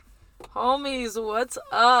Homies, what's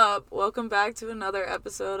up? Welcome back to another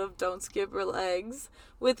episode of Don't Skip Your Legs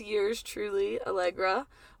with yours truly, Allegra.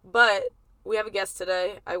 But we have a guest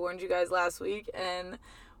today. I warned you guys last week, and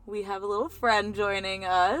we have a little friend joining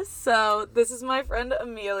us. So this is my friend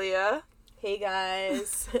Amelia. Hey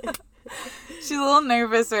guys. She's a little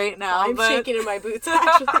nervous right now. I'm shaking in my boots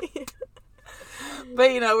actually.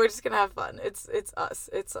 But we're just gonna have fun. It's us.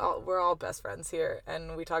 We're all best friends here,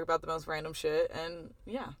 and we talk about the most random shit. And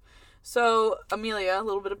yeah. So Amelia, a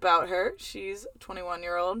little bit about her. She's a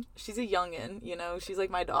 21-year-old. She's a youngin. She's like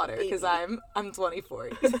my daughter because I'm 24.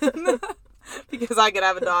 Because I could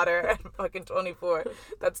have a daughter at fucking 24.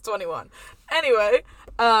 That's 21. Anyway,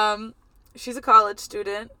 she's a college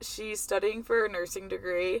student. She's studying for a nursing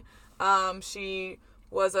degree. She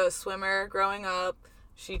was a swimmer growing up.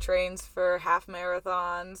 She trains for half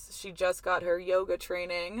marathons. She just got her yoga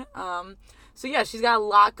training. So yeah, she's got a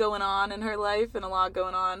lot going on in her life and a lot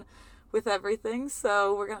going on with everything.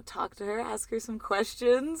 So we're going to talk to her, ask her some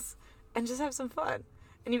questions, and just have some fun.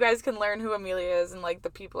 And you guys can learn who Amelia is and like the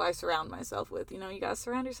people I surround myself with. You gotta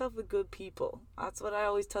surround yourself with good people. That's what I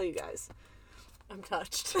always tell you guys. I'm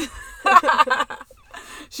touched.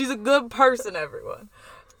 She's a good person, everyone.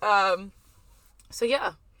 So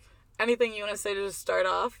yeah. Anything you want to say to just start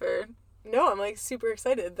off, or? No, I'm like super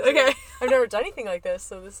excited. Okay. I've never done anything like this,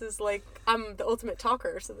 so this is like, I'm the ultimate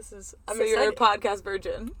talker, so I'm excited. You're a podcast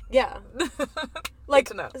virgin. Yeah. Like,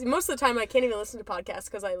 to know. Most of the time I can't even listen to podcasts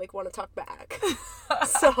because I like want to talk back.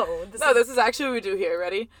 So, this is actually what we do here.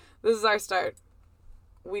 Ready? This is our start.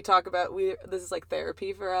 We talk about, this is like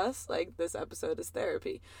therapy for us. Like, this episode is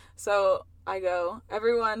therapy. So, I go,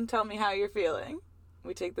 everyone tell me how you're feeling.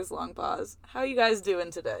 We take this long pause. How you guys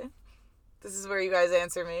doing today? This is where you guys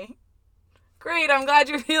answer me. Great, I'm glad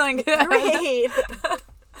you're feeling good. Great.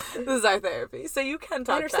 This is our therapy. So you can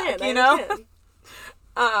talk back, I understand.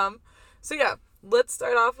 So yeah, let's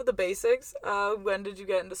start off with the basics. When did you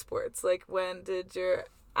get into sports? Like, when did your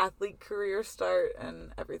athlete career start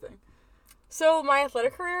and everything? So my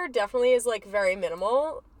athletic career definitely is like very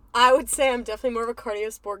minimal. I would say I'm definitely more of a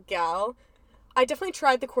cardio sport gal. I definitely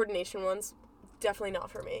tried the coordination ones. Definitely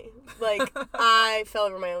not for me. Like, I fell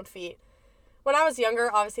over my own feet. When I was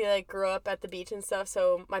younger, obviously, like, grew up at the beach and stuff,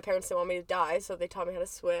 so my parents didn't want me to die, so they taught me how to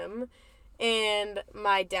swim. And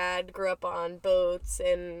my dad grew up on boats,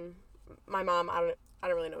 and my mom, I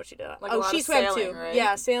don't really know what she did. Like she swam sailing, too. Right?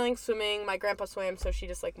 Yeah, sailing, swimming. My grandpa swam, so she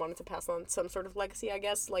just, like, wanted to pass on some sort of legacy, I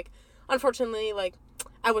guess. Like, unfortunately, like,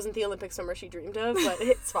 I wasn't the Olympic swimmer she dreamed of, but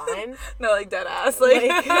it's fine. No, like, dead ass.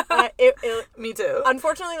 Like me too.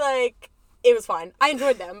 Unfortunately, like, it was fine. I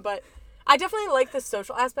enjoyed them, but I definitely like the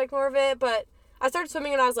social aspect more of it, but I started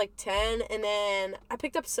swimming when I was, like, 10, and then I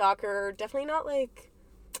picked up soccer. Definitely not, like,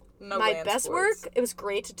 my best sports. work. It was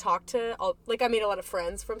great to talk to. I made a lot of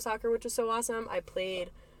friends from soccer, which was so awesome. I played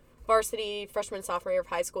varsity freshman, sophomore year of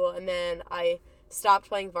high school, and then I stopped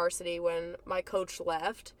playing varsity when my coach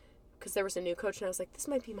left, because there was a new coach, and I was like, this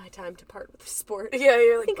might be my time to part with the sport. Yeah,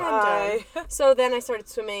 you're like, I think bye. I'm done. So then I started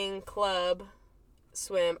swimming club.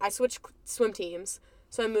 Swim. I switched swim teams.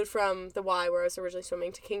 So I moved from the Y, where I was originally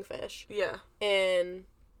swimming, to Kingfish. Yeah. And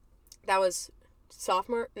that was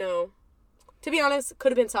sophomore? No. To be honest,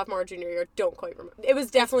 could have been sophomore or junior year. Don't quite remember. It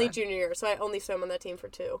was definitely junior year, so I only swam on that team for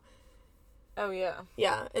 2. Oh, yeah.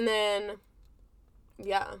 Yeah. And then,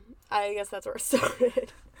 yeah, I guess that's where it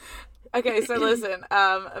started. Okay, so listen.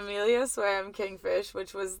 Amelia swam Kingfish,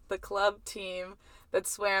 which was the club team that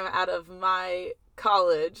swam out of my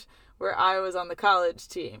college, where I was on the college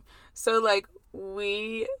team. So, like,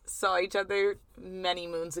 we saw each other many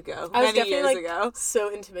moons ago. Many years ago. So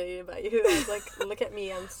intimidated by you. I was like, look at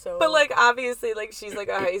me, I'm so... But, like, obviously, like, she's, like,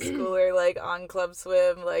 a high schooler, like, on club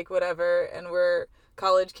swim, like, whatever, and we're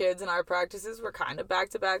college kids, and our practices were kind of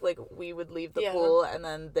back-to-back. Like, we would leave the pool, and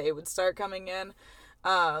then they would start coming in.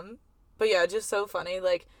 But, yeah, just so funny.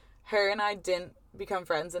 Like, her and I didn't become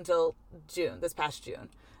friends until this past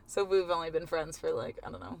June. So we've only been friends for, like,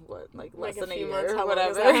 I don't know, what, like, less than a year months, or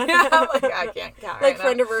whatever. Yeah, like, I can't count like,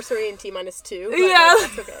 right now. friendiversary and T-2. Yeah.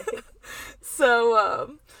 Like, that's okay.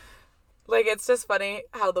 So, like, it's just funny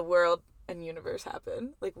how the world and universe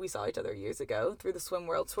happen. Like, we saw each other years ago through the swim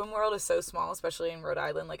world. Swim world is so small, especially in Rhode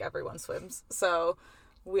Island. Like, everyone swims. So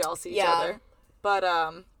we all see each other. But,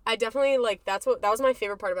 I definitely, like, that was my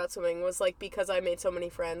favorite part about swimming, was, like, because I made so many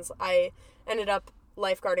friends. I ended up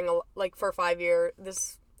lifeguarding, like, for 5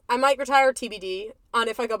 years. I might retire TBD on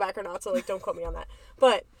if I go back or not, so, like, don't quote me on that.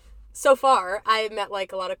 But so far, I met,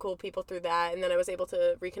 like, a lot of cool people through that, and then I was able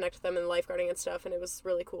to reconnect with them in lifeguarding and stuff, and it was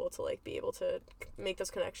really cool to, like, be able to make those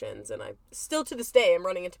connections, and I still, to this day, am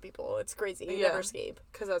running into people. It's crazy. You never escape.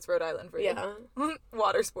 Because that's Rhode Island for you. Yeah.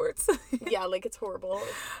 Water sports. Yeah, like, it's horrible.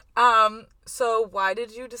 So why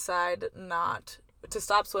did you decide not to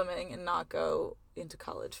stop swimming and not go into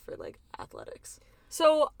college for, like, athletics?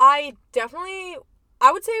 So, I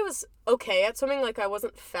would say I was okay at swimming. Like, I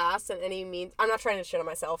wasn't fast in any means. I'm not trying to shit on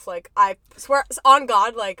myself. Like, I swear on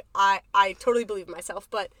God, like, I totally believe in myself.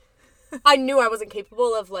 But I knew I wasn't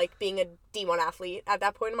capable of, like, being a D1 athlete at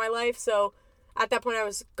that point in my life. So, at that point, I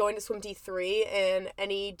was going to swim D3. And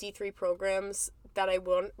any D3 programs that I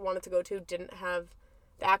wanted to go to didn't have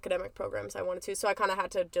the academic programs I wanted to. So, I kind of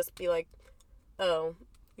had to just be like, oh.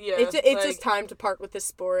 Yeah. It's like, just time to part with this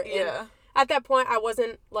sport. And yeah. At that point, I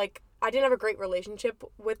wasn't, like... I didn't have a great relationship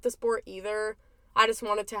with the sport either. I just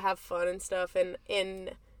wanted to have fun and stuff, and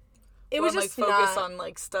it was just like, focus on,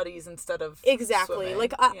 like, studies instead of exactly. Swimming.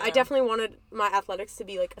 Like, I definitely wanted my athletics to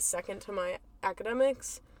be, like, a second to my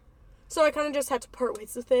academics. So I kind of just had to part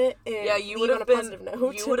ways with it and you would have been positive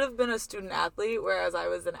note. You would have been a student athlete, whereas I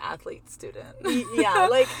was an athlete student. Yeah,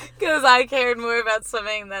 like... Because I cared more about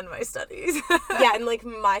swimming than my studies. Yeah, and, like,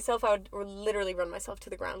 myself, I would literally run myself to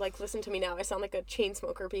the ground. Like, listen to me now. I sound like a chain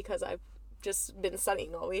smoker because I've just been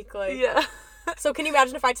studying all week. Like, yeah. So can you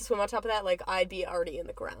imagine if I had to swim on top of that? Like, I'd be already in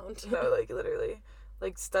the ground. No, like, literally.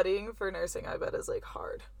 Like, studying for nursing, I bet, is, like,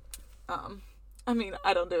 hard. I mean,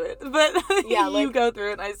 I don't do it, but yeah, like, you go through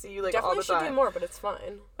it and I see you, like, all the time. Definitely should do more, but it's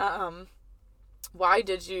fine. Why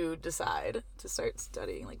did you decide to start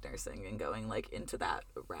studying, like, nursing and going, like, into that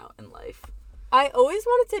route in life? I always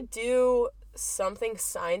wanted to do something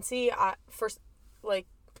sciencey. Like,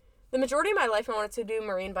 the majority of my life I wanted to do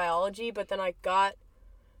marine biology, but then I got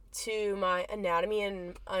to my anatomy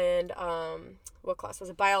and what class was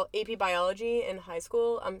it? AP biology in high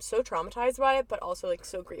school. I'm so traumatized by it, but also, like,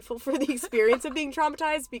 so grateful for the experience of being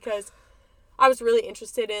traumatized because I was really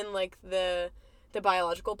interested in, like, the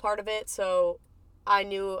biological part of it. So I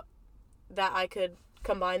knew that I could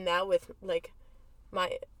combine that with, like,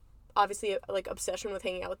 my obviously, like, obsession with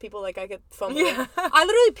hanging out with people. Like, I get FOMO. Yeah. I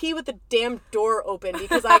literally pee with the damn door open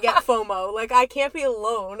because I get FOMO. Like, I can't be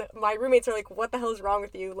alone. My roommates are like, what the hell is wrong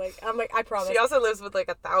with you? Like, I'm like, I promise. She also lives with, like,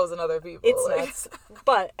 1,000 other people. It's nuts.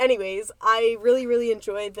 But anyways, I really, really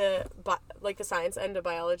enjoyed the science end of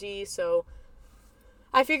biology. So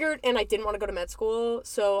I figured, and I didn't want to go to med school.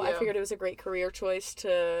 So I figured it was a great career choice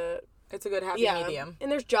to... It's a good happy medium. And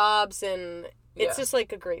there's jobs, and it's just,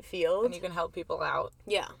 like, a great field. And you can help people out.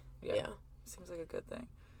 Yeah. Seems like a good thing.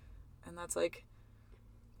 And that's, like,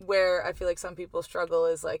 where I feel like some people struggle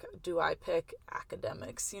is, like, do I pick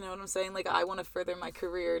academics? You know what I'm saying? Like, I want to further my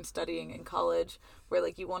career in studying in college, where,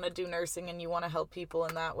 like, you want to do nursing and you want to help people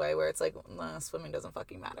in that way, where it's like, nah, swimming doesn't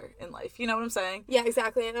fucking matter in life. You know what I'm saying? Yeah,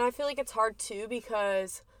 exactly. And I feel like it's hard, too,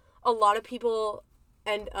 because a lot of people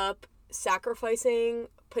end up sacrificing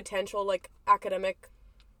potential, like, academic...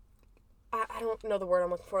 I don't know the word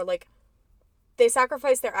I'm looking for, like... They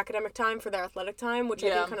sacrifice their academic time for their athletic time, which I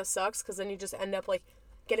think kind of sucks, because then you just end up, like,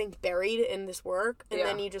 getting buried in this work, and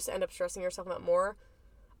then you just end up stressing yourself out more.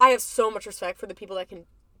 I have so much respect for the people that can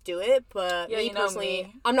do it, but me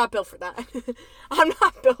personally, I'm not built for that. I'm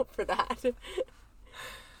not built for that.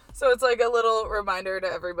 So it's, like, a little reminder to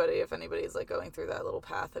everybody, if anybody's, like, going through that little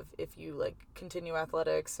path, if you, like, continue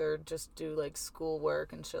athletics or just do, like,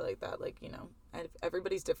 schoolwork and shit like that, like, you know,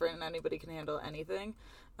 everybody's different and anybody can handle anything.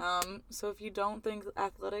 So if you don't think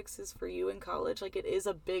athletics is for you in college, like, it is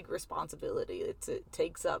a big responsibility. It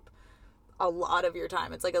takes up a lot of your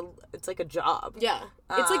time. It's like a job. Yeah.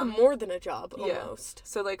 It's like more than a job almost. Yeah.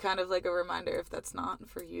 So, like, kind of like a reminder, if that's not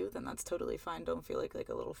for you, then that's totally fine. Don't feel like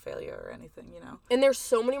a little failure or anything, you know? And there's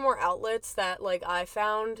so many more outlets that, like, I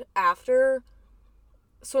found after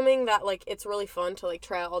swimming that, like, it's really fun to, like,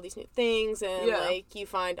 try out all these new things and, like, you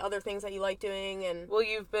find other things that you like doing and... Well,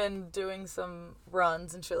 you've been doing some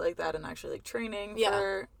runs and shit like that and actually, like, training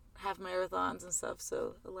for half marathons and stuff,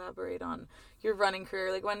 so elaborate on your running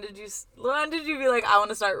career. Like, when did you be like, I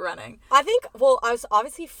want to start running? I think, well, I was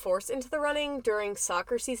obviously forced into the running during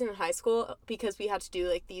soccer season in high school because we had to do,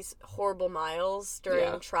 like, these horrible miles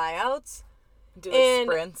during tryouts. Do, like,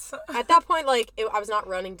 sprints. At that point, like, I was not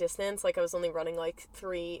running distance. Like, I was only running, like,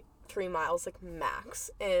 three miles, like, max.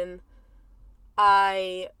 And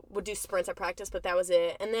I would do sprints at practice, but that was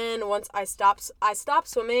it. And then once I stopped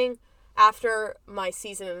swimming after my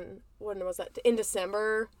season, when was that? In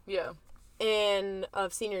December. Yeah.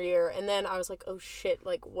 Of senior year. And then I was like, oh, shit,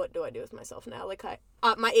 like, what do I do with myself now? Like,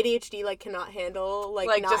 my ADHD, like, cannot handle,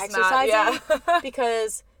 like not exercising.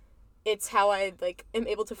 Because... it's how I, like, am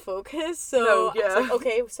able to focus. So No, yeah. I was like,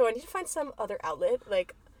 okay, so I need to find some other outlet.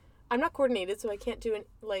 Like, I'm not coordinated, so I can't do,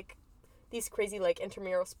 like, these crazy, like,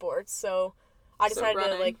 intramural sports. So I decided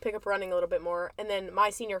to, like, pick up running a little bit more. And then my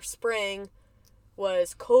senior spring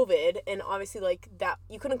was COVID, and obviously, like, that,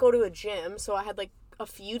 you couldn't go to a gym, so I had, like, a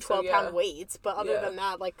few 12-pound weights, but other than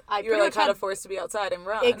that, like, you were, like, kind of forced to be outside and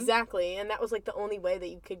run. Exactly, and that was, like, the only way that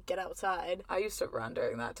you could get outside. I used to run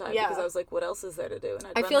during that time because I was like, what else is there to do? And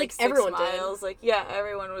I'd I run, feel like 6 everyone miles. Did. Like, yeah,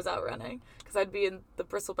 everyone was out running because I'd be in the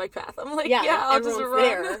Bristol Bike Path. I'm like, yeah I'll just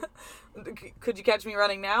run. There. Could you catch me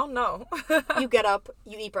running now? No. You get up,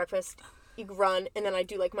 you eat breakfast, you run, and then I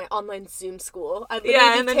do, like, my online Zoom school. I'd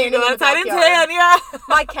and then you go outside and tan,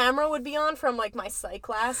 My camera would be on from, like, my psych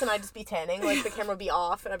class, and I'd just be tanning. Like, the camera would be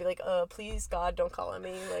off, and I'd be like, please, God, don't call on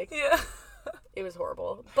me. Like, it was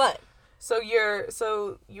horrible. But so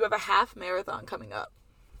you have a half marathon coming up.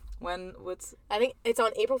 I think it's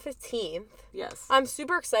on April 15th. Yes. I'm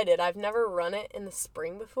super excited. I've never run it in the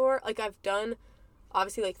spring before. Like, I've done,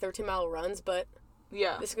 obviously, like, 13-mile runs, but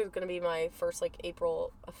this is going to be my first, like,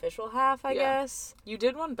 April official half, I guess. You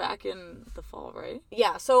did one back in the fall, right?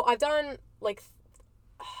 Yeah, so I've done, like,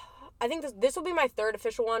 I think this will be my third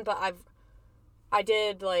official one, but I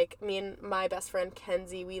did, like, me and my best friend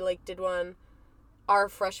Kenzie, we, like, did one our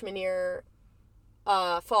freshman year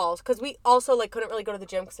falls, because we also, like, couldn't really go to the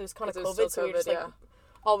gym because it was kind of COVID, so we were just, like,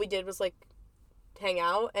 all we did was, like, hang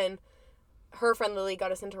out, and her friend Lily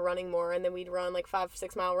got us into running more, and then we'd run, like,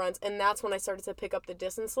 5-6 mile runs, and that's when I started to pick up the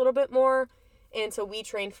distance a little bit more, and so we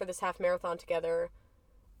trained for this half marathon together,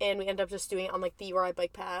 and we ended up just doing it on, like, the URI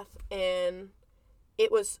bike path, and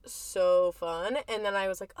it was so fun, and then I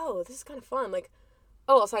was like, oh, this is kind of fun, like,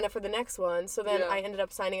 I'll sign up for the next one, so then I ended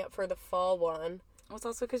up signing up for the fall one. Well, it's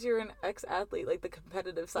also because you're an ex-athlete, like, the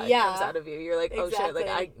competitive side comes out of you. You're like, oh, shit, like,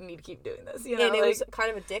 I need to keep doing this, you know? And it like, was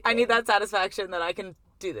kind of addictive. I need that satisfaction that I can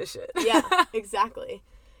do this shit. Yeah, exactly.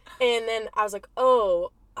 And then I was like,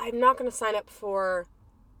 oh, I'm not going to sign up for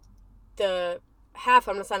the half,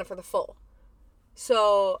 I'm going to sign up for the full.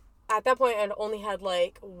 So at that point, I'd only had,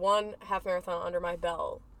 like, one half marathon under my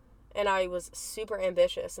belt. And I was super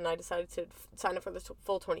ambitious, and I decided to sign up for the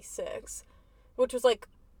full 26, which was, like,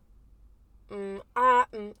 I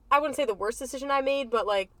wouldn't say the worst decision I made, but,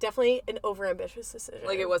 like, definitely an overambitious decision.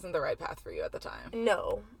 Like, it wasn't the right path for you at the time.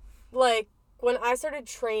 No. Like, when I started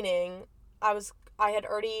training, I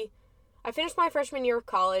finished my freshman year of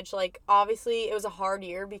college. Like, obviously, it was a hard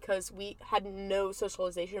year because we had no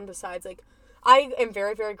socialization besides, like, I am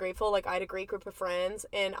very, very grateful. Like, I had a great group of friends,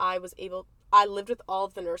 and I lived with all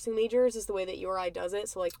of the nursing majors is the way that URI does it.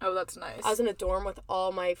 So, like... Oh, that's nice. I was in a dorm with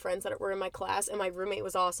all my friends that were in my class, and my roommate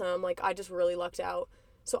was awesome. Like, I just really lucked out.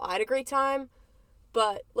 So, I had a great time.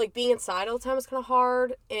 But, like, being inside all the time was kind of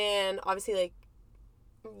hard. And, obviously, like,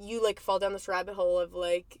 you, like, fall down this rabbit hole of,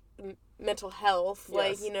 like, mental health. Yes.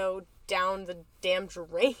 Like, you know, down the damn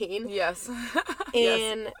drain. Yes.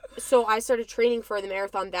 And so I started training for the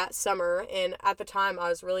marathon that summer, and at the time I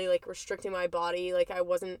was really, like, restricting my body. Like, I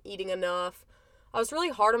wasn't eating enough. I was really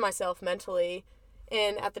hard on myself mentally.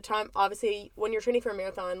 And at the time, obviously, when you're training for a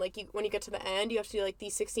marathon, like, when you get to the end, you have to do, like,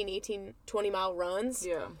 these 16, 18, 20-mile runs.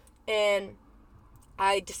 Yeah. And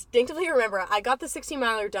I distinctly remember I got the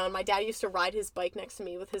 16-miler done. My dad used to ride his bike next to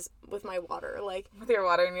me with my water, like, with your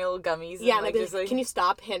water and your little gummies. Yeah, and I'd be like, can you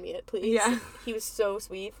stop? Hand me it, please. Yeah. He was so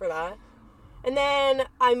sweet for that. And then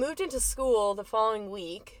I moved into school the following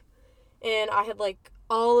week, and I had, like,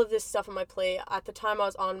 all of this stuff on my plate. At the time, I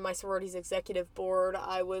was on my sorority's executive board.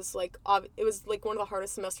 I was, like, it was, like, one of the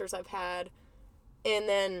hardest semesters I've had. And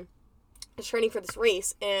then I was training for this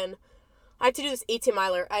race, and I had to do this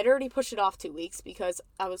 18-miler. I'd already pushed it off 2 weeks because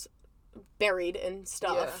I was buried in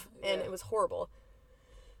stuff, and it was horrible.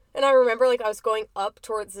 And I remember, like, I was going up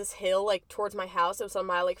towards this hill, like, towards my house. It was on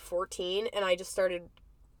mile, like, 14, and I just started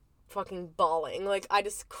fucking bawling. Like, I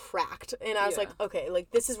just cracked, and I was like, okay, like,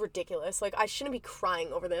 this is ridiculous. Like, I shouldn't be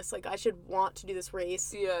crying over this. Like, I should want to do this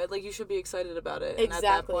race. Yeah, like, you should be excited about it. Exactly. And at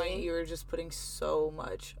that point, you were just putting so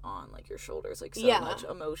much on, like, your shoulders. Like, so much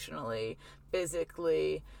emotionally,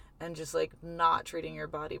 physically, and just, like, not treating your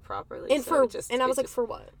body properly. And I was like, for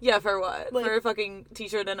what? Yeah, for what? Like, for a fucking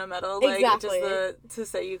t-shirt and a medal? Like, exactly. Just to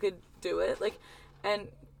say you could do it. Like, and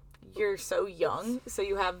you're so young, so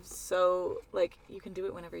you have like, you can do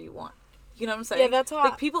it whenever you want. You know what I'm saying? Yeah, that's how...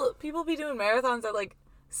 Like, people be doing marathons at, like,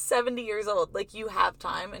 70 years old. Like, you have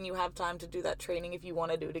time, and you have time to do that training if you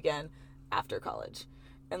want to do it again after college.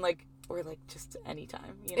 And, like, or, like, just any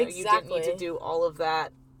time. You know, you didn't need to do all of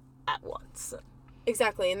that at once.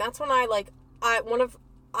 Exactly, and that's when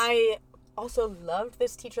I also loved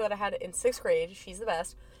this teacher that I had in 6th grade. She's the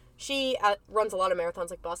best. she runs a lot of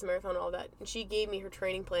marathons, like Boston Marathon and all that, and she gave me her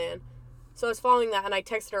training plan. So I was following that, and I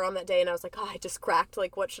texted her on that day, and I was like, I just cracked,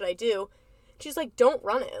 like, what should I do? She's like, don't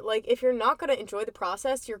run it. Like, if you're not going to enjoy the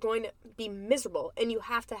process, you're going to be miserable, and you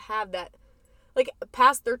have to have that. Like,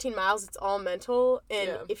 past 13 miles, it's all mental,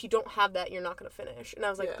 and if you don't have that, you're not going to finish. And I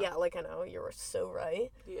was like, like, I know, you were so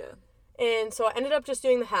right. Yeah. And so I ended up just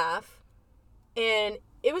doing the half, and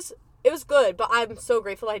it was good, but I'm so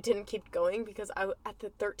grateful I didn't keep going, because at the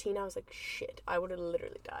 13, I was like, shit, I would have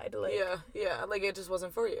literally died. Like, yeah, like, it just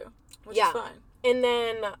wasn't for you, which is fine. And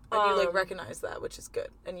then... And you, like, recognized that, which is good.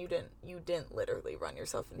 And you didn't literally run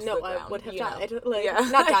yourself into the ground. No, I would have died. Know? Like,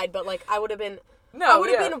 not died, but, like, I would have been... No, I would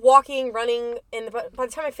have been walking, running, and by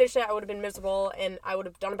the time I finished it, I would have been miserable, and I would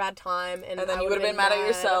have done a bad time, and then you would have been mad at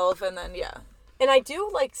yourself, and then, And I do,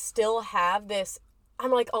 like, still have this...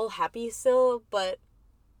 I'm, like, all happy still, but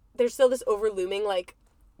there's still this overlooming, like,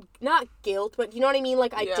 not guilt, but you know what I mean?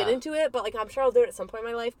 Like, I didn't do it, but, like, I'm sure I'll do it at some point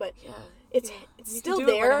in my life, but it's still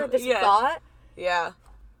there, this thought. Yeah.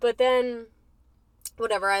 But then,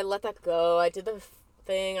 whatever, I let that go. I did the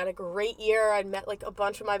thing. I had a great year. I met, like, a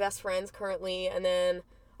bunch of my best friends currently, and then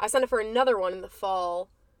I signed up for another one in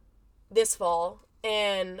this fall,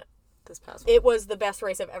 and this past it was the best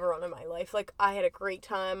race I've ever run in my life. Like, I had a great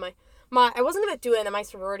time. I wasn't going to do it, and my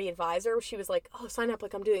sorority advisor, she was like, oh, sign up,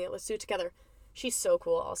 like, I'm doing it. Let's do it together. She's so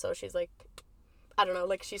cool also. She's, like, I don't know,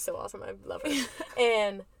 like, she's so awesome. I love her.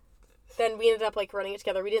 And then we ended up, like, running it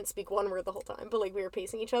together. We didn't speak one word the whole time, but, like, we were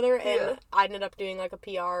pacing each other, and I ended up doing, like, a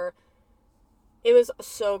PR. It was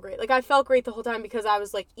so great. Like, I felt great the whole time because I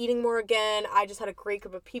was, like, eating more again. I just had a great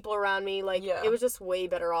group of people around me. Like, it was just way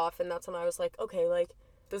better off, and that's when I was like, okay, like...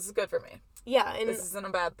 This is good for me. Yeah, and... This isn't a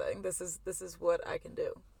bad thing. This is what I can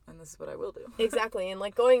do, and this is what I will do. Exactly, and,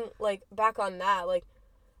 like, going, like, back on that, like,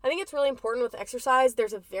 I think it's really important with exercise.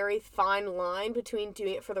 There's a very fine line between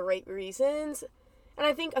doing it for the right reasons. And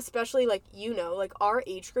I think especially, like, you know, like, our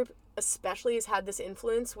age group especially has had this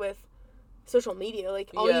influence with social media. Like,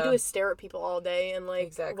 all you do is stare at people all day and,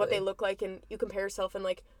 like, what they look like, and you compare yourself, and,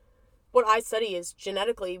 like, what I study is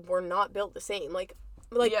genetically we're not built the same. Like,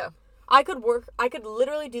 I could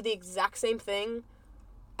literally do the exact same thing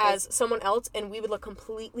as someone else, and we would look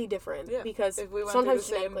completely different. Yeah. Because if we went sometimes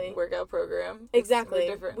through the same workout program, exactly,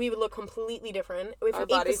 different. We would look completely different. If our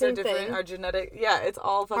we ate the same are different. thing, our genetic, it's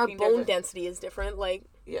all fucking different. Our bone density is different. Like,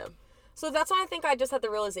 so that's why I think I just had the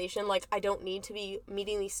realization, like, I don't need to be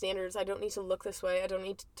meeting these standards. I don't need to look this way. I don't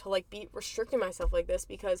need to like, be restricting myself like this,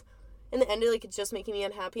 because in the end, like, it's just making me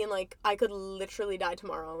unhappy, and, like, I could literally die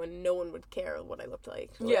tomorrow, and no one would care what I looked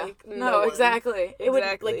like. Like, no, exactly. It would,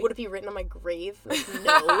 like, would it be written on my grave? Like,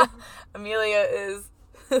 no. Amelia is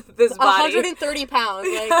this body. 130 pounds.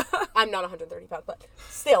 Like, I'm not 130 pounds, but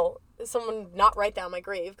still, someone not write that on my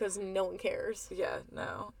grave, because no one cares. Yeah,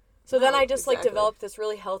 no. So then I just, like, developed this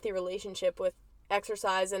really healthy relationship with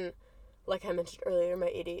exercise, and like I mentioned earlier, my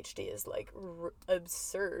ADHD is, like,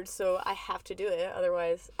 absurd, so I have to do it.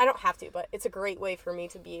 Otherwise, I don't have to, but it's a great way for me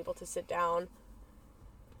to be able to sit down.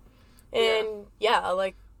 And,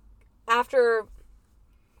 like, after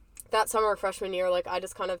that summer of freshman year, like, I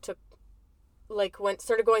just kind of took, like,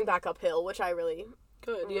 started going back uphill, which I really,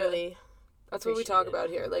 really That's what we talk about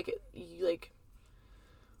here. Like,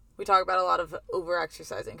 we talk about a lot of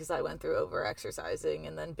over-exercising, because I went through over-exercising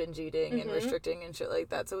and then binge eating and restricting and shit like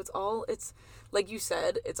that. So it's like you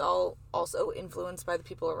said, it's all also influenced by the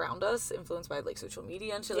people around us, influenced by, like, social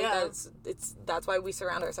media and shit like that. That's why we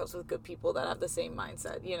surround ourselves with good people that have the same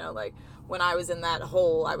mindset. You know, like, when I was in that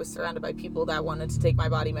hole, I was surrounded by people that wanted to take my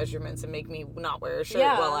body measurements and make me not wear a shirt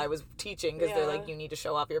while I was teaching, because they're like, you need to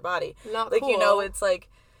show off your body. Not like, cool. You know, it's like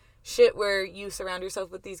shit where you surround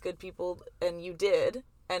yourself with these good people, and you did.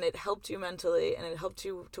 And it helped you mentally, and it helped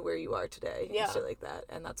you to where you are today, and shit like that.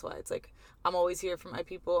 And that's why it's like, I'm always here for my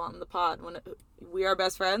people on the pod. When we are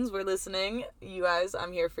best friends, we're listening. You guys,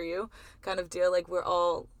 I'm here for you. Kind of deal. Like, we're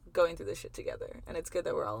all going through this shit together, and it's good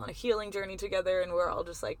that we're all on a healing journey together, and we're all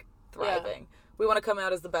just, like, thriving. We want to come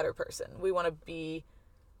out as the better person. We want to be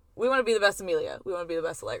the best Amelia. We want to be the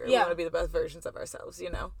best Allegra. We want to be the best versions of ourselves,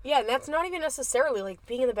 you know? Yeah, and that's not even necessarily, like,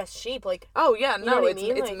 being in the best shape. Like, oh, yeah, no, you know what it's I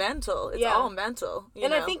mean? It's like, mental. It's all mental. You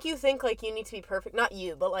know? I think you think, like, you need to be perfect. Not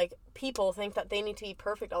you, but, like, people think that they need to be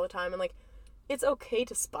perfect all the time. And, like, it's okay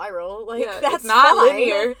to spiral. Like, that's it's not fine.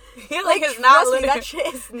 linear. Like, it's not linear. That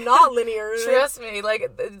shit is not linear. Trust me.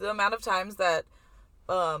 Like, the amount of times that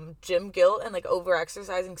gym guilt and, like,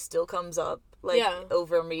 over-exercising still comes up. Like,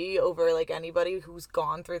 over me, over, like, anybody who's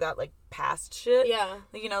gone through that, like, past shit. Yeah.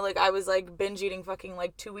 You know, like, I was, like, binge eating fucking,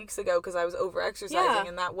 like, 2 weeks ago because I was over-exercising,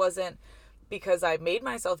 and that wasn't because I made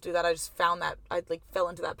myself do that. I just found that I, like, fell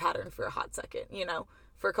into that pattern for a hot second, you know?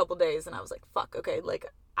 for a couple days, and I was like, fuck, okay, like,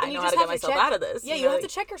 I And you know how just to get have to myself check- out of this. Yeah, you you know? have to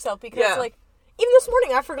check yourself because, Yeah. like, even this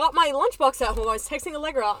morning, I forgot my lunchbox at home. I was texting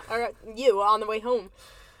Allegra, or you, on the way home.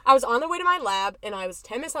 I was on the way to my lab, and I was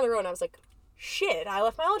 10 minutes on the road, and I was like, shit, I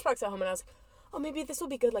left my lunchbox at home, and I was like, oh, maybe this will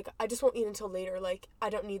be good. Like, I just won't eat until later. Like, I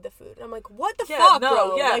don't need the food. And I'm like, what the fuck,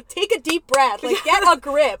 bro? Yeah. Like, take a deep breath. Like, get a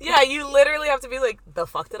grip. Yeah, you literally have to be like, the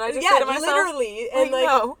fuck did I just say to myself? Literally. And, like,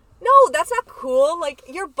 no. no, that's not cool. Like,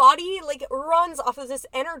 your body, like, runs off of this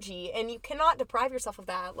energy, and you cannot deprive yourself of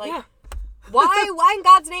that. Like, Yeah. why in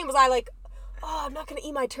God's name was I like, oh, I'm not going to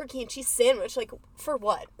eat my turkey and cheese sandwich? Like, for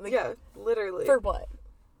what? Like, Yeah, literally. for what?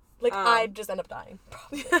 Like, I'd just end up dying.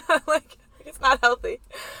 Probably. Like, it's not healthy.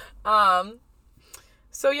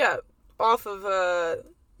 So yeah, off of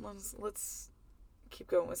let's keep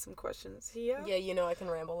going with some questions here. Yeah, you know I can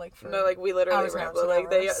ramble like for No, like we literally hours and ramble. hours and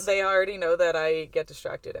Like hours. they already know that I get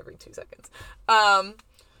distracted every 2 seconds.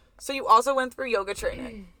 So you also went through yoga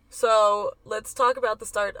training. So let's talk about the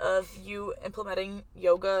start of you implementing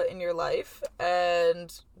yoga in your life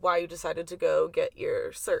and why you decided to go get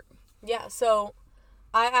your cert. Yeah, so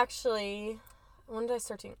I actually, when did I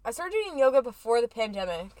start doing? I started doing yoga before the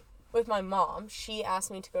pandemic with my mom. She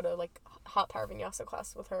asked me to go to like hot power vinyasa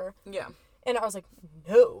class with her. Yeah. And I was like,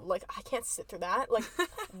 no, like, I can't sit through that. Like,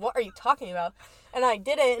 what are you talking about? And I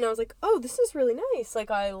did it, and I was like, oh, this is really nice. Like,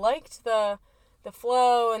 I liked the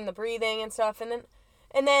flow and the breathing and stuff. And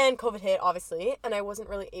then COVID hit, obviously, and I wasn't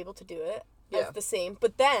really able to do it as the same.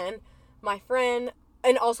 But then my friend,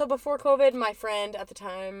 and also before COVID, my friend at the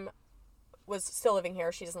time was still living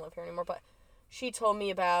here. She doesn't live here anymore, but she told me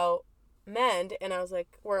about Mend, and I was like,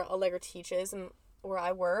 where Allegra teaches and where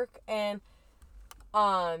I work, and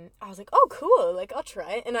I was like, oh, cool, like, I'll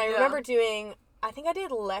try it. And I remember doing, I think I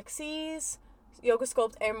did Lexi's Yoga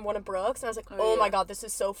Sculpt and one of Brooke's, and I was like, oh my god, this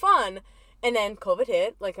is so fun. And then COVID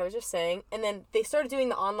hit, like I was just saying, and then they started doing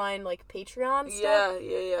the online, like, Patreon stuff.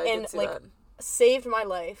 Yeah, I and, did see like, that. saved my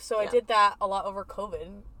life. So I Yeah. did that a lot over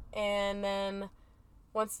COVID. And then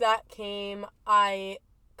once that came, I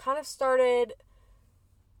kind of started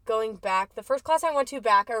going back. The first class I went to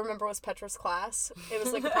back, I remember, was Petra's class. It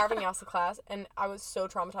was like a power vinyasa class, and I was so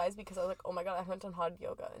traumatized because I was like, oh my god, I haven't done hot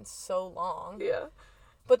yoga in so long. Yeah.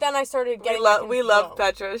 But then I started getting We love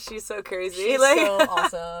Petra. She's so crazy. She's like, so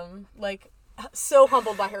awesome. Like, so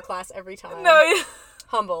humbled by her class every time. No, yeah.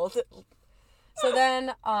 Humbled. So then,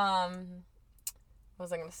 what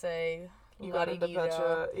was I going to say? You got into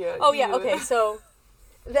Petra. Yeah. Oh, yeah, okay. So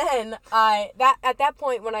then at that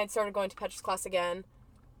point when I had started going to Petra's class again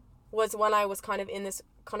was when I was kind of in this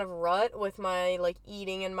kind of rut with my, like,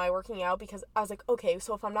 eating and my working out, because I was like, okay,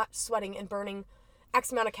 so if I'm not sweating and burning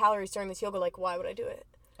X amount of calories during this yoga, like, why would I do it?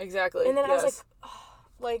 Exactly. And then I was like, oh,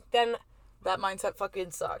 like, then that mindset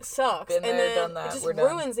fucking sucks. sucks. Been and there, then done that. it just We're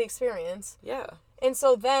done. ruins the experience. Yeah. And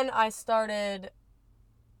so then I started,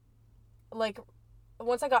 like,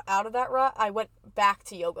 once I got out of that rut, I went back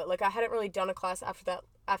to yoga. Like, I hadn't really done a class after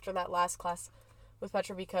that last class with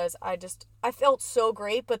Petra because I felt so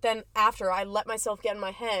great. But then after, I let myself get in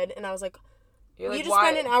my head, and I was like, You're you just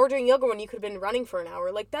spent an hour doing yoga when you could have been running for an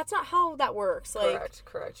hour. Like, that's not how that works. Like,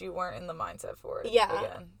 Correct. You weren't in the mindset for it. Yeah.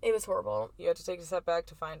 Again. It was horrible. You had to take a step back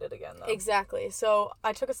to find it again, though. Exactly. So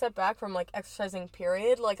I took a step back from, like, exercising,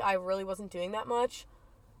 period. Like, I really wasn't doing that much.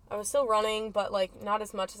 I was still running, but, like, not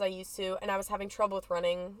as much as I used to. And I was having trouble with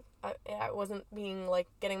running. I wasn't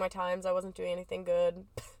getting my times. I wasn't doing anything good.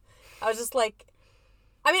 I was just, like,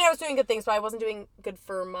 I mean, I was doing good things, but I wasn't doing good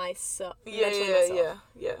for myself. Yeah.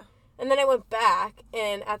 And then I went back,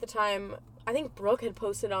 and at the time, I think Brooke had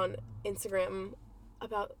posted on Instagram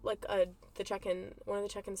about, like, one of the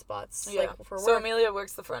check-in spots, Yeah. like, for work. So Amelia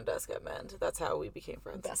works the front desk at Mend. That's how we became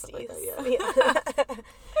friends. and stuff Besties. like that, yeah.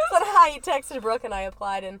 But I texted Brooke and I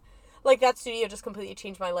applied, and, like, that studio just completely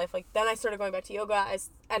changed my life. Like, then I started going back to yoga.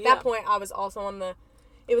 At that point, I was also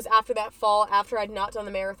it was after that fall, after I'd not done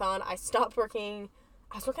the marathon, I stopped working.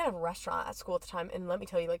 I was working at a restaurant at school at the time, and let me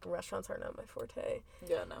tell you, like, restaurants are not my forte.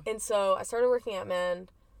 Yeah, no. And so I started working at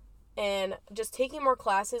Mend, and just taking more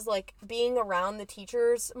classes, like, being around the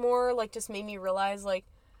teachers more, like, just made me realize, like,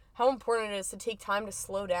 how important it is to take time to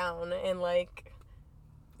slow down and, like,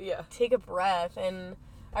 take a breath. And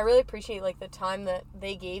I really appreciate, like, the time that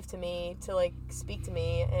they gave to me to, like, speak to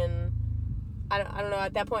me. And I don't know,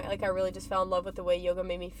 at that point, like, I really just fell in love with the way yoga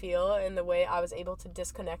made me feel and the way I was able to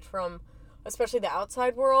disconnect from especially the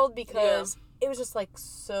outside world, because it was just, like,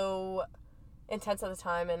 so intense at the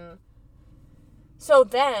time. And so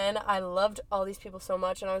then I loved all these people so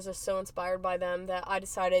much, and I was just so inspired by them that I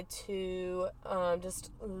decided to just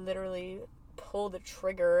literally pull the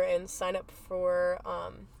trigger and sign up for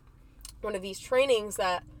one of these trainings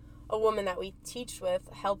that a woman that we teach with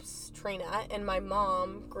helps train at, and my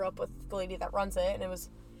mom grew up with the lady that runs it, and it was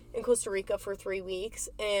in Costa Rica for 3 weeks,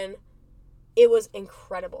 and it was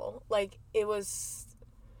incredible. Like, it was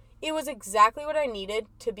exactly what I needed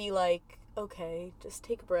to be like, okay, just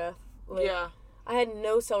take a breath. Like, yeah. I had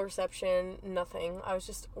no cell reception, nothing. I was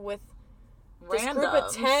just with this Randoms. group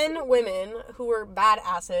of 10 women who were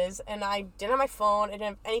badasses, and I didn't have my phone. I didn't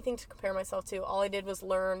have anything to compare myself to. All I did was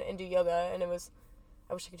learn and do yoga, and it was,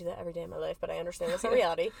 I wish I could do that every day of my life, but I understand that's not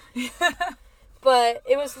reality. But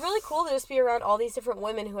it was really cool to just be around all these different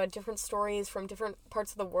women who had different stories from different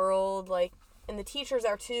parts of the world, like, and the teachers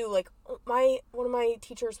are too. Like, one of my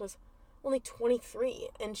teachers was only 23,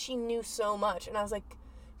 and she knew so much, and I was like,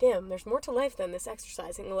 damn, there's more to life than this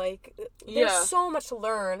exercising. Like, there's so much to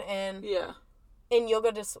learn, and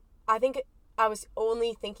yoga just, I think I was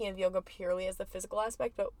only thinking of yoga purely as the physical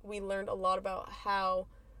aspect, but we learned a lot about how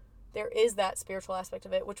there is that spiritual aspect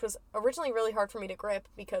of it, which was originally really hard for me to grip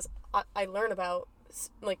because I learned about,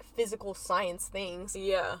 like, physical science things.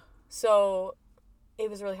 Yeah. So it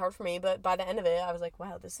was really hard for me, but by the end of it, I was like,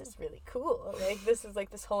 wow, this is really cool. Like, this is,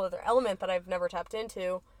 like, this whole other element that I've never tapped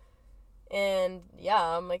into. And,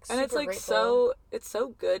 yeah, I'm, like, super and it's, like, grateful. it's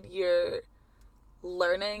so good you're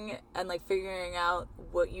learning and, like, figuring out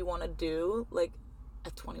what you want to do, like,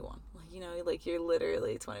 at 21. You know, like, you're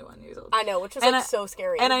literally 21 years old. I know, which is, like, so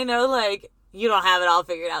scary. And I know, like, you don't have it all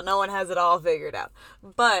figured out. No one has it all figured out.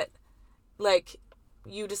 But, like,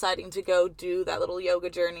 you deciding to go do that little yoga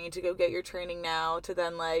journey, to go get your training now, to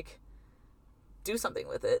then, like, do something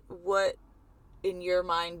with it. What, in your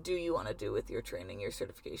mind, do you want to do with your training, your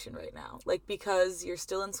certification right now? Like, because you're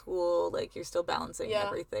still in school, like, you're still balancing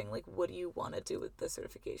everything. Like, what do you want to do with the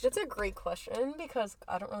certification? That's a great question because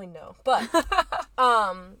I don't really know. But,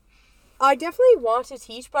 I definitely want to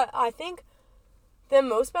teach, but I think the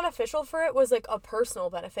most beneficial for it was, like, a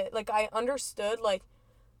personal benefit. Like, I understood, like,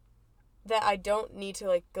 that I don't need to,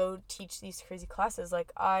 like, go teach these crazy classes.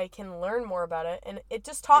 Like, I can learn more about it. And it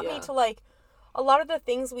just taught me to, like, a lot of the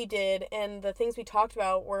things we did and the things we talked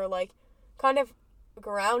about were, like, kind of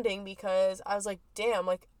grounding because I was like, damn,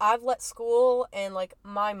 like, I've let school and, like,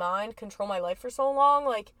 my mind control my life for so long.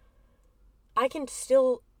 Like, I can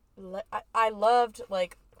still, I loved,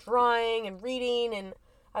 like, drawing and reading, and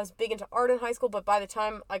I was big into art in high school, but by the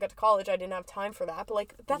time I got to college, I didn't have time for that. But,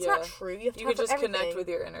 like, that's not true. You have time for everything. You could just connect with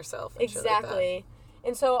your inner self. And exactly. Shit like that.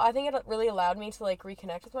 And so I think it really allowed me to, like,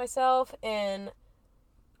 reconnect with myself, and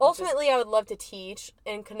ultimately I would love to teach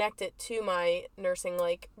and connect it to my nursing,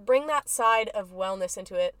 like, bring that side of wellness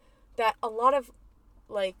into it that a lot of,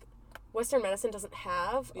 like, Western medicine doesn't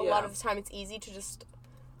have. A lot of the time it's easy to just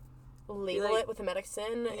label it with a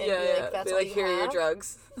medicine and be like, that's all you here have. Are your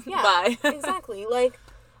drugs. Yeah, Bye. Exactly. Like,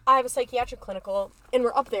 I have a psychiatric clinical, and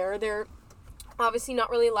we're up there. They're obviously not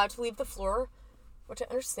really allowed to leave the floor, which I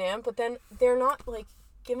understand, but then they're not, like,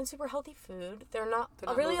 given super healthy food. They're not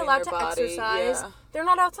really allowed to exercise. Yeah. They're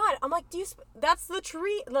not outside. I'm like, that's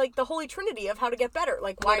the like, the holy trinity of how to get better.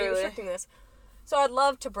 Like, why are you restricting this? So I'd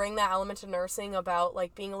love to bring that element to nursing about,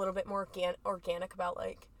 like, being a little bit more organic about,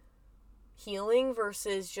 like, healing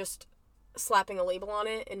versus just slapping a label on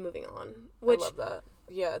it and moving on. I love that.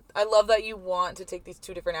 Yeah. I love that you want to take these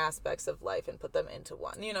two different aspects of life and put them into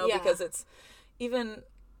one, you know, because it's even,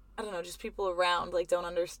 I don't know, just people around, like, don't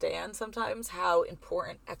understand sometimes how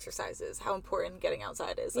important exercise is, how important getting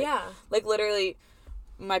outside is. Like, like, literally,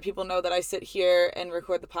 my people know that I sit here and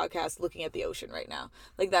record the podcast looking at the ocean right now.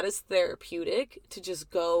 Like, that is therapeutic to just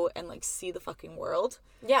go and, like, see the fucking world.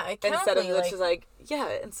 Yeah, it can instead of, like, which is like,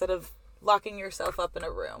 instead of locking yourself up in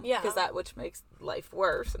a room. Yeah. Because that which makes life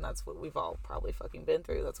worse, and that's what we've all probably fucking been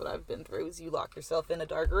through. That's what I've been through, is you lock yourself in a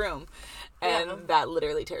dark room, and that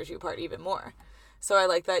literally tears you apart even more. So I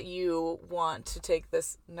like that you want to take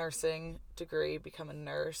this nursing degree, become a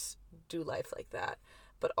nurse, do life like that,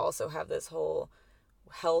 but also have this whole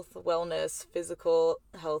health, wellness, physical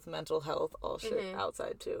health, mental health, all shit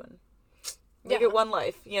outside too, and make it one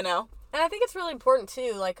life, you know? And I think it's really important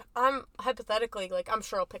too, like, I'm hypothetically, like, I'm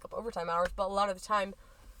sure I'll pick up overtime hours, but a lot of the time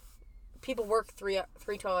people work three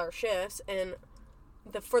 12-hour shifts, and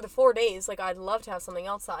for the 4 days, like, I'd love to have something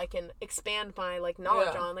else that I can expand my, like,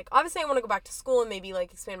 knowledge on. Like, obviously I want to go back to school and maybe,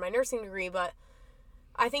 like, expand my nursing degree, but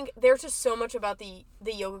I think there's just so much about the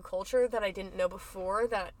yoga culture that I didn't know before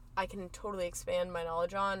that I can totally expand my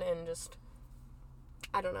knowledge on, and just,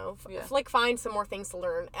 I don't know, like, find some more things to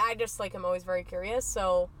learn. I just, like, I'm always very curious,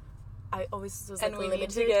 so I always was, like, limited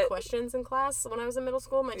to questions in class when I was in middle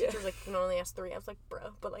school. My teacher was like, you can only ask 3. I was like, bro,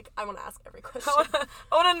 but, like, I want to ask every question. I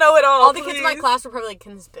want to know it all, All the kids in my class were probably like,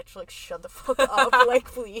 can this bitch, like, shut the fuck up, like,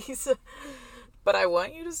 please. But I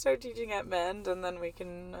want you to start teaching at Mend, and then we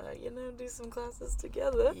can, do some classes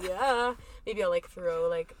together. Yeah. Maybe I'll, like, throw,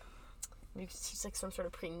 like, maybe teach, like, some sort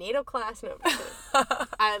of prenatal class. No,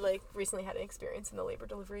 I, like, recently had an experience in the labor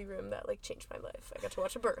delivery room that, like, changed my life. I got to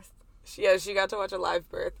watch a birth. Yeah, she got to watch a live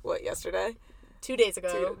birth, yesterday? 2 days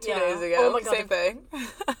ago. Two days ago. Oh, my God. Same thing.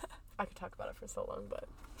 I could talk about it for so long, but...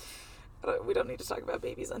 We don't need to talk about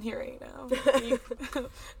babies on here right now.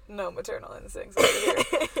 No maternal instincts over here. ...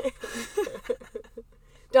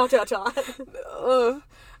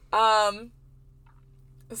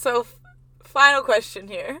 So, final question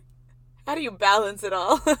here. How do you balance it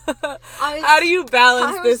all? How do you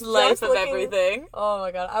balance this life of everything? Oh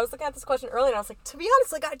my God. I was looking at this question earlier and I was like, to be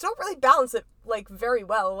honest, like, I don't really balance it, like, very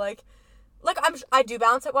well. Like I do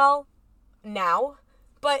balance it well now,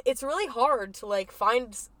 but it's really hard to, like,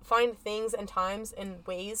 find things and times and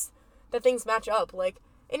ways that things match up. Like,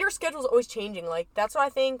 and your schedule's always changing. Like, that's what I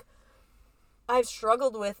think I've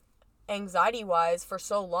struggled with anxiety-wise for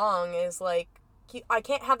so long is, like, I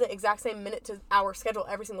can't have the exact same minute to hour schedule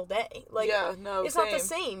every single day. Like, yeah, no, it's not the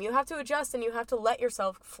same. You have to adjust and you have to let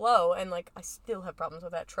yourself flow. And, like, I still have problems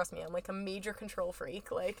with that. Trust me, I'm, like, a major control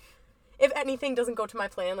freak. Like, if anything doesn't go to my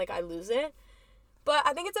plan, like, I lose it. But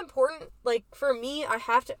I think it's important, like, for me,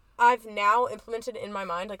 I've now implemented in my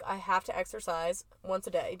mind, like, I have to exercise once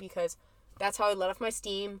a day because that's how I let off my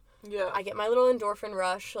steam. Yeah. I get my little endorphin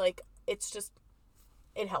rush. Like, it's just,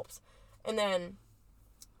 it helps. And then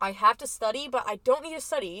I have to study, but I don't need to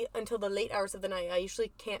study until the late hours of the night. I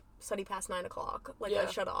usually can't study past 9 o'clock. Like, I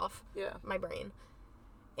shut off my brain.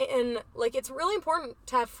 And, like, it's really important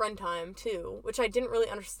to have friend time, too, which I didn't really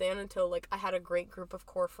understand until, like, I had a great group of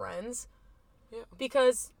core friends. Yeah.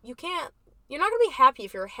 Because you're not going to be happy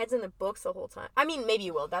if your head's in the books the whole time. I mean, maybe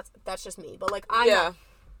you will. That's just me. But, like, I'm not.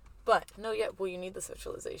 But. No, yeah. Well, you need the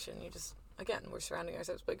socialization. You just, again, we're surrounding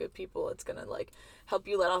ourselves by good people. It's going to, like, help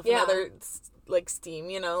you let off another, like, steam,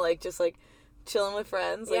 like, just, like, chilling with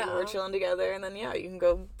friends. Like, we're chilling together. And then, you can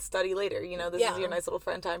go study later. This is your nice little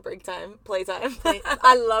friend time, break time, playtime.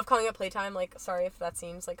 I love calling it playtime. Like, sorry if that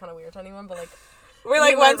seems, like, kind of weird to anyone, but, like. We're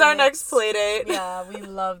like, when's our next play date? Yeah, we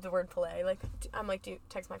love the word play. Like, I'm like,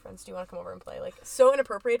 text my friends, do you want to come over and play? Like, so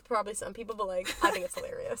inappropriate to probably some people, but, like, I think it's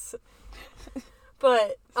hilarious.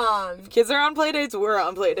 But, if kids are on play dates, we're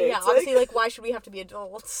on play dates. Yeah, obviously, like, why should we have to be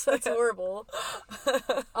adults? That's horrible.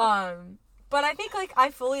 But I think, like,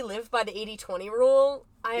 I fully live by the 80-20 rule.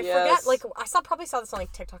 I forget, like, probably saw this on,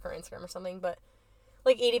 like, TikTok or Instagram or something, but,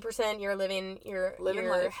 like, 80% you're living your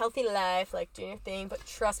healthy life, like, doing your thing. But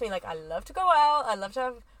trust me, like, I love to go out. I love to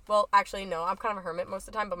have, well, actually, no, I'm kind of a hermit most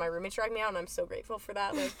of the time, but my roommates drag me out, and I'm so grateful for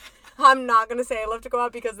that. Like, I'm not going to say I love to go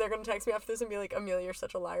out because they're going to text me after this and be like, Amelia, you're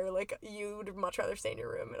such a liar. Like, you would much rather stay in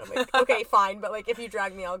your room. And I'm like, okay, fine, but, like, if you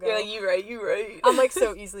drag me, I'll go. You're like, you right. I'm, like,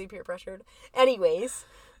 so easily peer pressured. Anyways,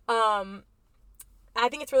 I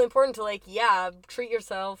think it's really important to, like, treat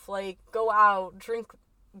yourself, like, go out, drink,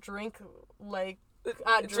 like,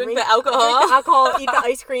 drink the alcohol, eat the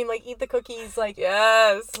ice cream, like, eat the cookies, like,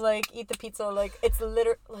 yes, like, eat the pizza, like, it's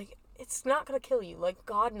literally, like, it's not gonna kill you, like,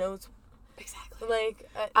 God knows. Exactly. Like,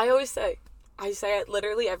 I say it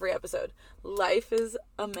literally every episode, life is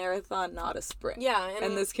a marathon, not a sprint. Yeah,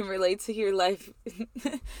 and this can relate to your life.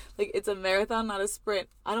 Like, it's a marathon, not a sprint.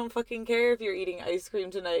 I don't fucking care if you're eating ice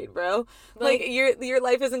cream tonight, bro. Like your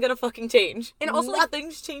life isn't gonna fucking change. And also,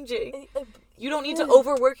 nothing's changing. You don't need to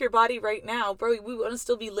overwork your body right now, bro. We want to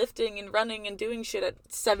still be lifting and running and doing shit at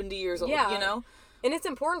 70 years old, And it's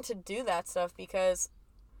important to do that stuff because,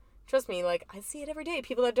 trust me, like, I see it every day.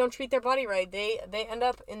 People that don't treat their body right, they end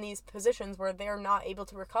up in these positions where they're not able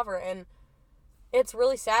to recover. And it's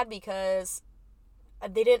really sad because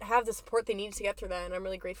they didn't have the support they needed to get through that. And I'm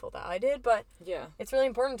really grateful that I did. But it's really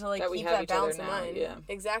important to, like, keep that balance in mind. Yeah.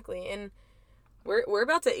 Exactly. And We're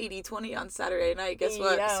about to 80-20 on Saturday night. Guess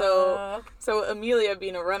what? Yeah. So Amelia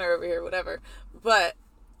being a runner over here, whatever. But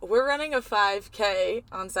we're running a 5K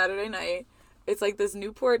on Saturday night. It's like this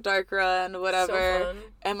Newport dark run, whatever. So fun.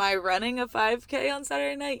 Am I running a 5K on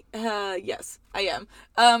Saturday night? Yes, I am.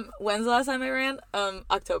 When's the last time I ran?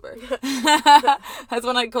 October. That's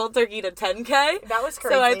when I cold turkeyed a 10K. That was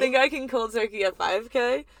crazy. So I think I can cold turkey a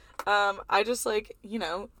 5K. I just, like,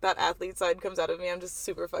 that athlete side comes out of me. I'm just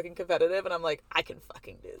super fucking competitive, and I'm like, I can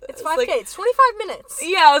fucking do this. It's 5K. Like, it's 25 minutes.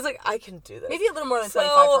 Yeah, I was like, I can do this. Maybe a little more than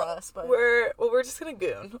 25 for us, but we're just gonna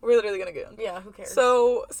goon. We're literally gonna goon. Yeah, who cares?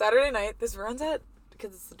 So Saturday night, this runs at,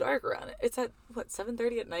 because it's the dark run. It's at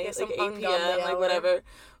 7:30 at night, like 8 p.m. like whatever.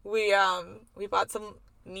 We bought some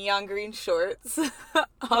neon green shorts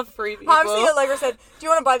off Free People. Obviously, Allegra said, do you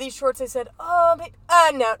want to buy these shorts? I said,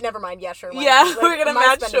 no, never mind. Yeah, sure. Yeah, we're going to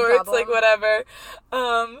match shorts, like, whatever.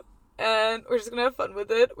 And we're just gonna have fun with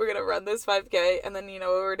it. We're gonna run this 5K, and then you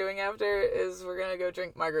know what we're doing after is we're gonna go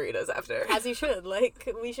drink margaritas after. As you should.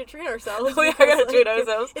 Like, we should treat ourselves. We are gonna treat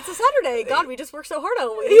ourselves. It's a Saturday. God, we just worked so hard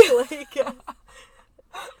all week. Like,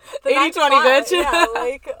 80-20, bitch. Yeah,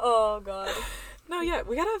 like, oh god. No, yeah,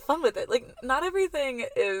 we gotta have fun with it. Like, not everything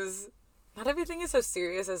is so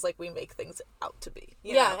serious as like we make things out to be.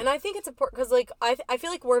 You know? And I think it's important because like I feel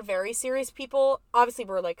like we're very serious people. Obviously,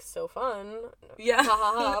 we're like so fun. Yeah, ha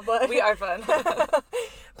ha ha. But we are fun.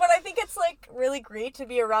 But I think it's like really great to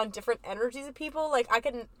be around different energies of people. Like I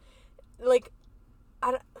can, like,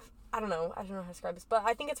 I don't know how to describe this, but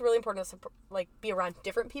I think it's really important to like be around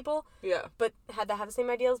different people. Yeah. But had to have the same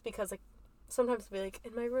ideals because like sometimes I'll be like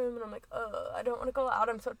in my room and I'm like, oh, I don't want to go out.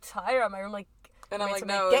 I'm so tired in my room. Like. And I'm like,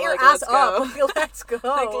 no, no, get your like, ass let's up. go. Let's go.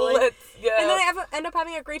 Let's go. And then I end up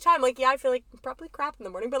having a great time. Like, yeah, I feel like probably crap in the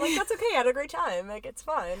morning, but like that's okay. I had a great time. Like, it's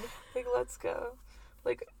fine. Like, let's go.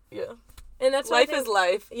 Like, yeah. And that's life is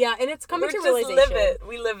life. Yeah, and it's coming to just realization. Live it.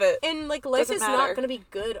 We live it. And like life Doesn't is matter. not going to be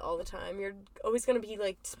good all the time. You're always going to be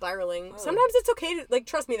like spiraling. Sometimes it's okay to like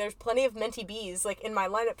trust me. There's plenty of mentee bees like in my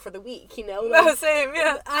lineup for the week. You know. Like, No, same.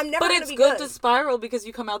 Yeah. I'm never. But gonna it's be good to spiral because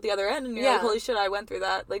you come out the other end and you're like, Yeah. holy shit, I went through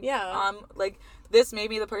that. Like, Yeah. like this made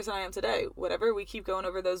me the person I am today. Whatever. We keep going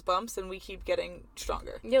over those bumps and we keep getting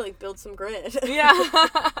stronger. Yeah, like build some grit. Yeah.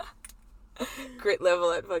 Grit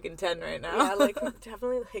level at fucking 10 right now. Yeah, like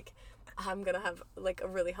definitely like. I'm gonna have like a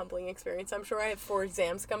really humbling experience. I'm sure I have 4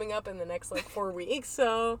 exams coming up in the next like 4 weeks,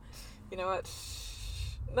 so you know what?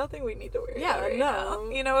 Nothing we need to worry Yeah, about right no. now.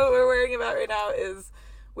 You know what we're worrying about right now is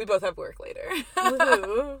we both have work later.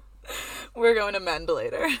 woohoo. We're going to mend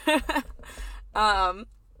later.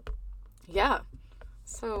 Yeah.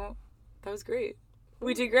 So that was great.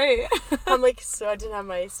 We did great. I'm like, so I didn't have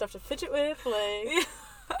my stuff to fidget with, like,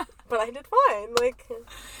 but I did fine. Like,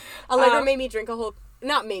 Allegra made me drink a whole.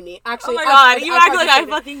 Not made me, actually. Oh my god, you act like I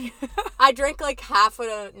participated. fucking... I drank like half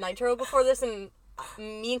a nitro before this, and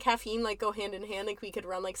me and caffeine like go hand in hand. Like we could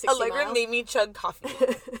run like 60 Allegra miles. made me chug coffee.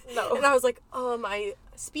 No. And I was like, oh, my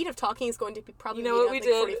speed of talking is going to be probably You know what we like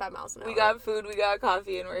did? 45 miles an hour. We got food, we got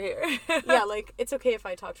coffee, and we're here. Yeah, like it's okay if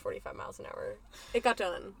I talked 45 miles an hour. It got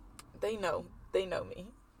done. They know me.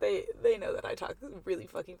 They know that I talk really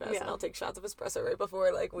fucking fast, and I'll take shots of espresso right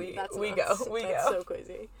before like we That's go. nuts. We That's go. so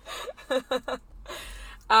crazy.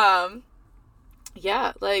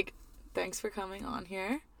 Yeah, like, thanks for coming on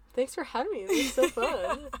here. Thanks for having me. It was so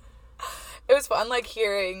fun. It was fun, like,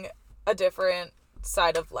 hearing a different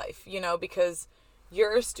side of life, you know, because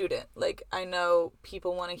you're a student. Like, I know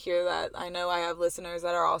people want to hear that. I know I have listeners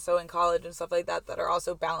that are also in college and stuff like that are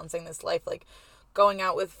also balancing this life, like, going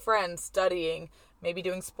out with friends, studying, maybe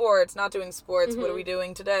doing sports, not doing sports. Mm-hmm. What are we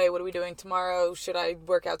doing today? What are we doing tomorrow? Should I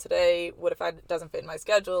work out today? What if it doesn't fit in my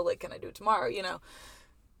schedule? Like, can I do it tomorrow? You know,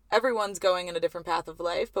 everyone's going in a different path of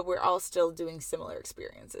life, but we're all still doing similar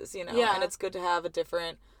experiences, you know? Yeah. And it's good to have a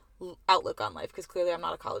different outlook on life, because clearly I'm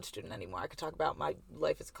not a college student anymore. I could talk about my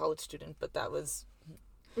life as a college student, but that was...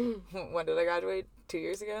 When did I graduate? 2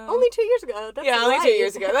 years ago? Only 2 years ago. That's only life. 2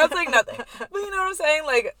 years ago. That's like nothing. But you know what I'm saying?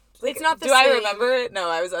 Like It's not the do I same. remember it? No,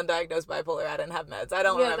 I was undiagnosed bipolar. I didn't have meds. I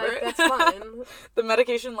don't remember it. That's fine. The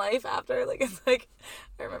medication life after, like, it's like,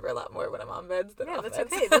 I remember a lot more when I'm on meds than off That's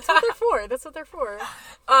meds. okay. That's what they're for. That's what they're for.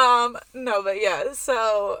 No, but yeah,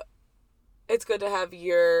 so it's good to have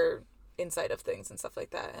your insight of things and stuff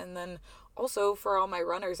like that. And then also for all my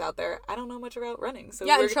runners out there, I don't know much about running. So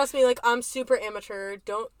Yeah, and trust me, like, I'm super amateur.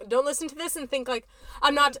 Don't listen to this and think like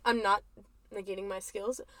I'm not negating my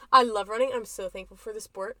skills. I love running. I'm so thankful for the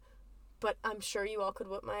sport. But I'm sure you all could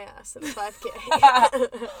whip my ass in the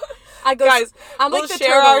 5K. Guys, I'm we'll like the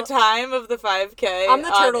share turtle. our time of the 5K. I'm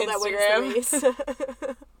the turtle on that Instagram. wins the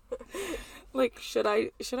race. Like, should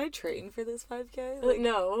I train for this 5K? Like,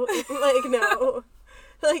 no. Like, no.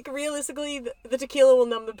 Like, realistically, the tequila will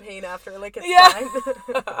numb the pain after. Like, it's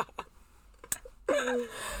fine.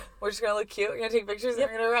 We're just gonna look cute. We're gonna take pictures and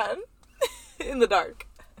we're gonna run in the dark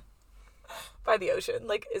by the ocean.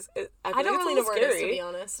 Like, I don't really know where it is, to be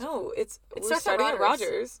honest. No, we're starts starting at at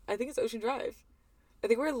Rogers. I think it's Ocean Drive. I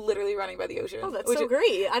think we're literally running by the ocean. Oh, that's so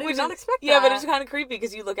great. I did not expect that. Yeah, but it's kind of creepy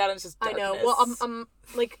because you look out and it's just darkness. I know. Well, I'm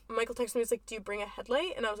like, Michael texted me, he was like, do you bring a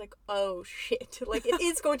headlight? And I was like, oh, shit. Like, it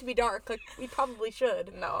is going to be dark. Like, we probably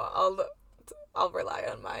should. No, I'll rely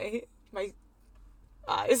on my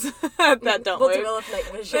eyes that don't work. We'll develop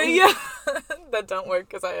night vision. Yeah, that don't work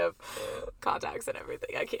because I have contacts and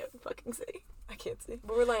everything. I can't fucking see. I can't see.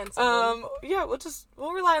 We'll rely on someone. Yeah,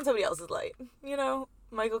 we'll rely on somebody else's light. You know,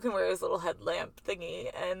 Michael can wear his little headlamp thingy,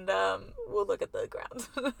 and we'll look at the ground.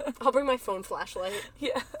 I'll bring my phone flashlight.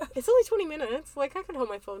 Yeah. It's only 20 minutes. Like, I could hold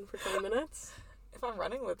my phone for 20 minutes. if I'm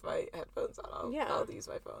running with my headphones on, I'll use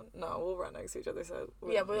my phone. No, we'll run next to each other. So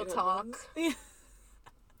we'll talk. Yeah.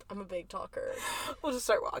 I'm a big talker. We'll just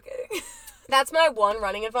start walking. That's my one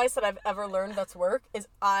running advice that I've ever learned that's worked, is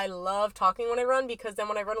I love talking when I run, because then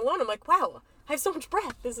when I run alone, I'm like, wow, I have so much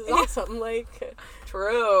breath. This is awesome. Like,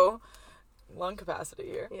 true. Lung capacity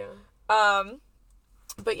here. Yeah.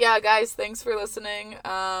 But yeah, guys, thanks for listening.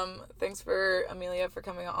 Thanks for Amelia for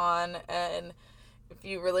coming on, and if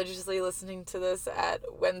you religiously listening to this at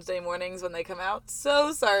Wednesday mornings when they come out,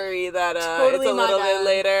 so sorry that Totally it's a little bad. bit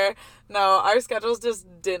later. No, our schedules just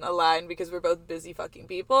didn't align because we're both busy fucking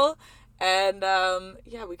people. And,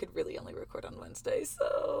 we could really only record on Wednesday,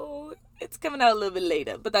 so it's coming out a little bit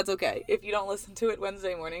later. But that's okay. If you don't listen to it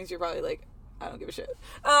Wednesday mornings, you're probably like, I don't give a shit.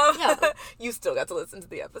 You still got to listen to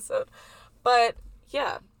the episode. But,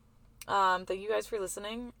 yeah. Thank you guys for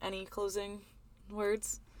listening. Any closing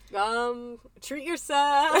words? Treat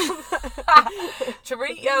yourself.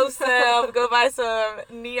 Treat yourself. Go buy some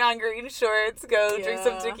neon green shorts. Go drink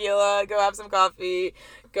some tequila. Go have some coffee.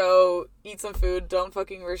 Go eat some food. Don't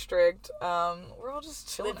fucking restrict. We're all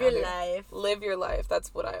just chilling. Live your life. Live your life.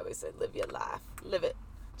 That's what I always say. Live your life. Live it.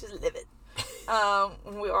 Just live it.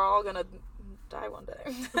 We are all gonna die one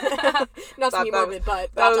day. Not to be morbid, but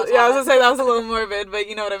I was gonna say that was a little morbid, but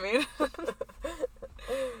you know what I mean.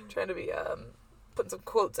 Trying to be putting some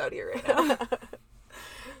quotes out here right now.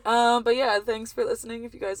 But yeah, thanks for listening.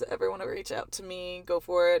 If you guys ever want to reach out to me, go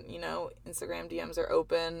for it. You know, Instagram DMs are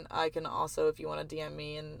open. I can also, if you want to DM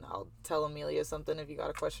me, and I'll tell Amelia something if you got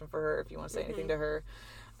a question for her, if you want to say anything to her.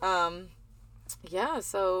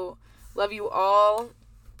 So love you all.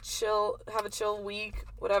 Chill, have a chill week,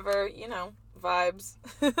 whatever, vibes.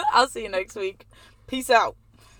 I'll see you next week. Peace out.